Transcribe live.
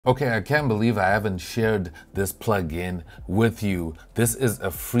Okay, I can't believe I haven't shared this plugin with you. This is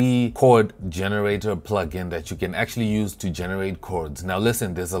a free chord generator plugin that you can actually use to generate chords. Now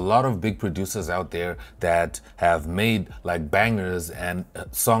listen, there's a lot of big producers out there that have made like bangers and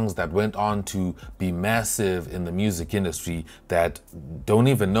songs that went on to be massive in the music industry that don't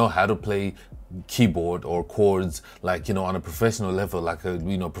even know how to play keyboard or chords like, on a professional level, like a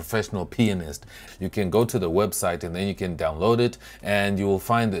professional pianist. You can go to the website and then you can download it and you will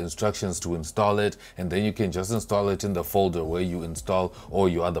find the instructions to install it, and then you can just install it in the folder where you install all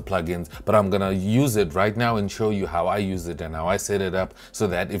your other plugins. But I'm gonna use it right now and show you how I use it and how I set it up, so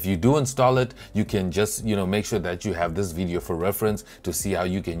that if you do install it, you can just make sure that you have this video for reference to see how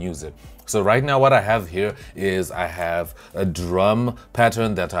you can use it. So right now what I have here is I have a drum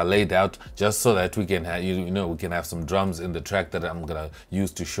pattern that I laid out just so that we can have, we can have some drums in the track that I'm gonna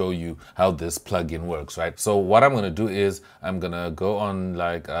use to show you how this plugin works, right? So what I'm gonna do is I'm gonna go on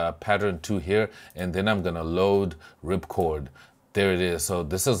like pattern 2 here, and then I'm gonna load ripcord. There it is. So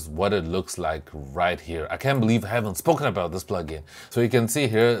this is what it looks like right here. I can't believe I haven't spoken about this plugin. So you can see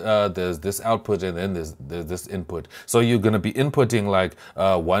here, there's this output and then there's this input. So you're going to be inputting like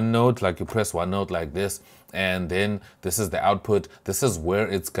one note, like you press one note like this, and then this is the output. This is where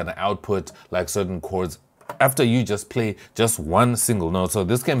it's going to output like certain chords after you just play just one single note. So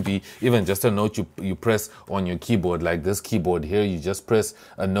this can be even just a note you press on your keyboard, like this keyboard here, you just press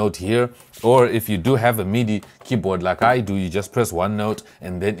a note here. Or if you do have a MIDI keyboard like I do, you just press one note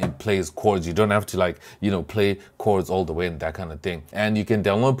and then it plays chords. You don't have to play chords all the way and that kind of thing. And you can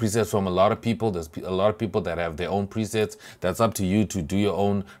download presets from a lot of people. There's a lot of people that have their own presets. That's up to you to do your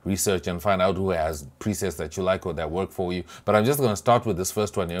own research and find out who has presets that you like or that work for you. But I'm just going to start with this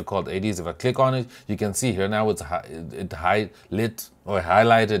first one here called 80s. If I click on it, you can see here now it's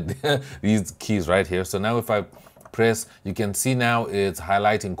highlighted these keys right here. So now if I press, you can see now it's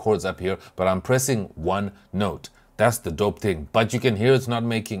highlighting chords up here, but I'm pressing one note. That's the dope thing. But you can hear it's not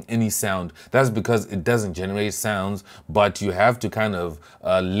making any sound. That's because it doesn't generate sounds, but you have to kind of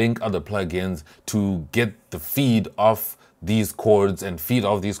link other plugins to get the feed off these chords and feed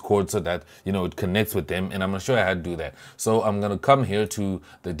off these chords so that it connects with them. And I'm gonna show you how to do that. So I'm gonna come here to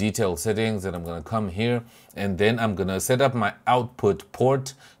the detailed settings, and I'm gonna come here, and then I'm gonna set up my output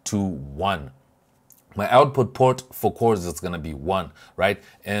port to 1. My output port for chords is gonna be 1, right?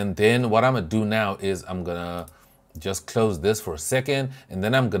 And then what I'm gonna do now is I'm gonna just close this for a second, and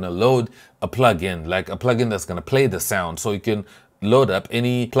then I'm gonna load a plugin, like a plugin that's gonna play the sound. So you can load up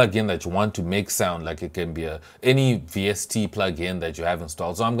any plugin that you want to make sound, like it can be any VST plugin that you have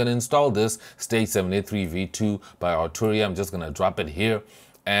installed. So I'm going to install this Stage 783 V2 by Arturia. I'm just going to drop it here,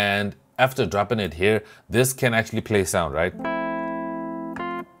 and after dropping it here, this can actually play sound, right?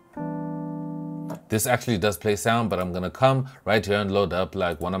 This actually does play sound, but I'm going to come right here and load up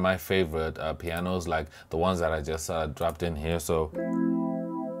like one of my favorite pianos, like the ones that I just dropped in here. So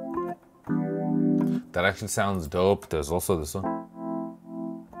that actually sounds dope. There's also this one.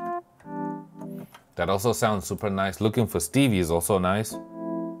 That also sounds super nice. Looking for Stevie is also nice.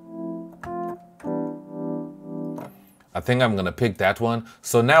 I think I'm gonna pick that one.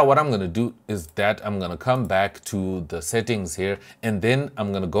 So now what I'm gonna do is that I'm gonna come back to the settings here, and then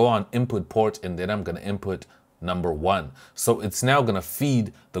I'm gonna go on input port, and then I'm gonna input number 1. So it's now gonna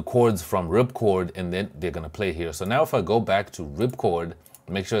feed the chords from ripcord, and then they're gonna play here. So now if I go back to ripcord,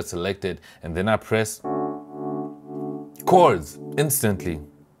 make sure it's selected, and then I press chords instantly.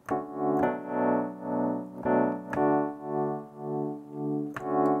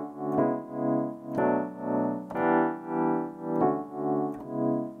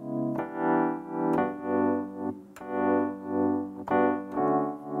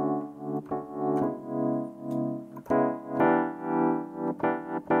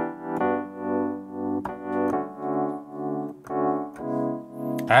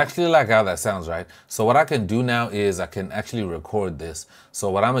 I actually like how that sounds, right? So what I can do now is I can actually record this. So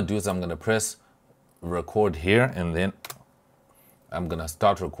what I'm gonna do is I'm gonna press record here, and then I'm gonna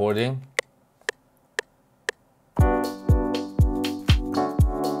start recording.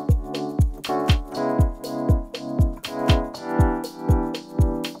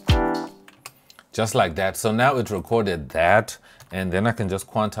 Just like that. So now it recorded that, and then I can just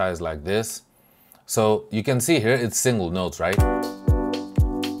quantize like this. So you can see here it's single notes, right?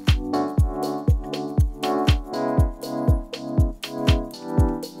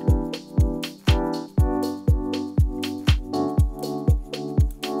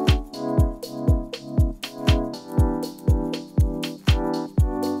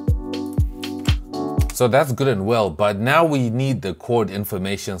 So that's good and well, but now we need the chord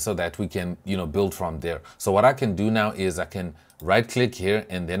information so that we can, build from there. So what I can do now is I can right click here,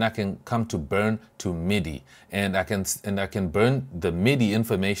 and then I can come to burn to MIDI, and I can burn the MIDI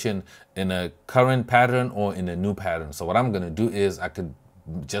information in a current pattern or in a new pattern. So what I'm gonna do is I could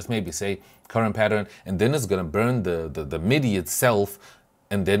just maybe say current pattern, and then it's gonna burn the MIDI itself,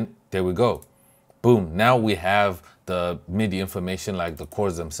 and then there we go. Boom, now we have the MIDI information like the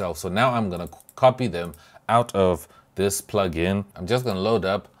chords themselves. So now I'm gonna copy them out of this plugin. I'm just gonna load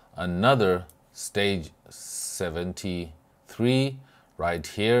up another stage 73 right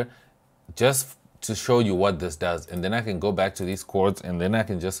here, just to show you what this does. And then I can go back to these chords, and then I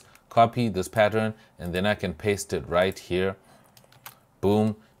can just copy this pattern, and then I can paste it right here.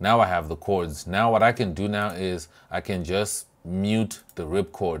 Boom, now I have the chords. Now what I can do now is I can just mute the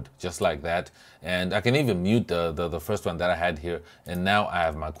rip chord just like that, and I can even mute the first one that I had here, and now I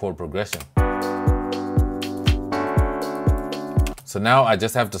have my chord progression. So now I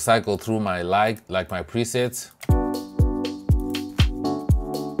just have to cycle through my like my presets.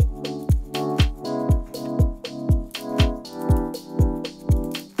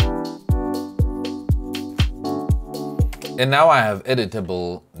 And now I have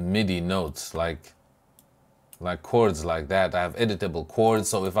editable MIDI notes, like chords like that. I have editable chords,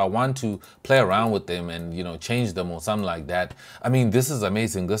 so if I want to play around with them and, you know, change them or something like that, I mean, this is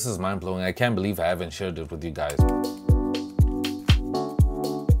amazing. This is mind-blowing. I can't believe I haven't shared it with you guys.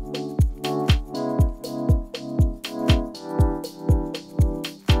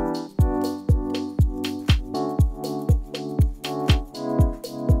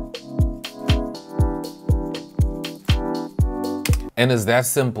 And it's that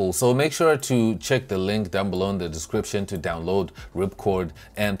simple. So make sure to check the link down below in the description to download Ripchord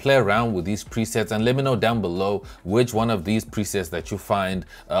and play around with these presets, and let me know down below which one of these presets that you find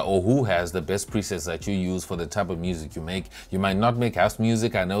or who has the best presets that you use for the type of music you make. You might not make house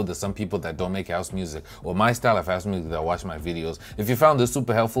music. I know there's some people that don't make house music or my style of house music that watch my videos. If you found this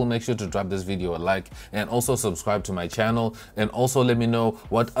super helpful, make sure to drop this video a like and also subscribe to my channel, and also let me know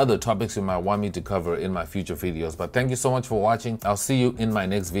what other topics you might want me to cover in my future videos. But thank you so much for watching. I'll see you in my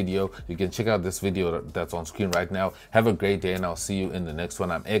next video. You can check out this video that's on screen right now. Have a great day, and I'll see you in the next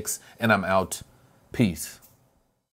one. I'm X, and I'm out. Peace.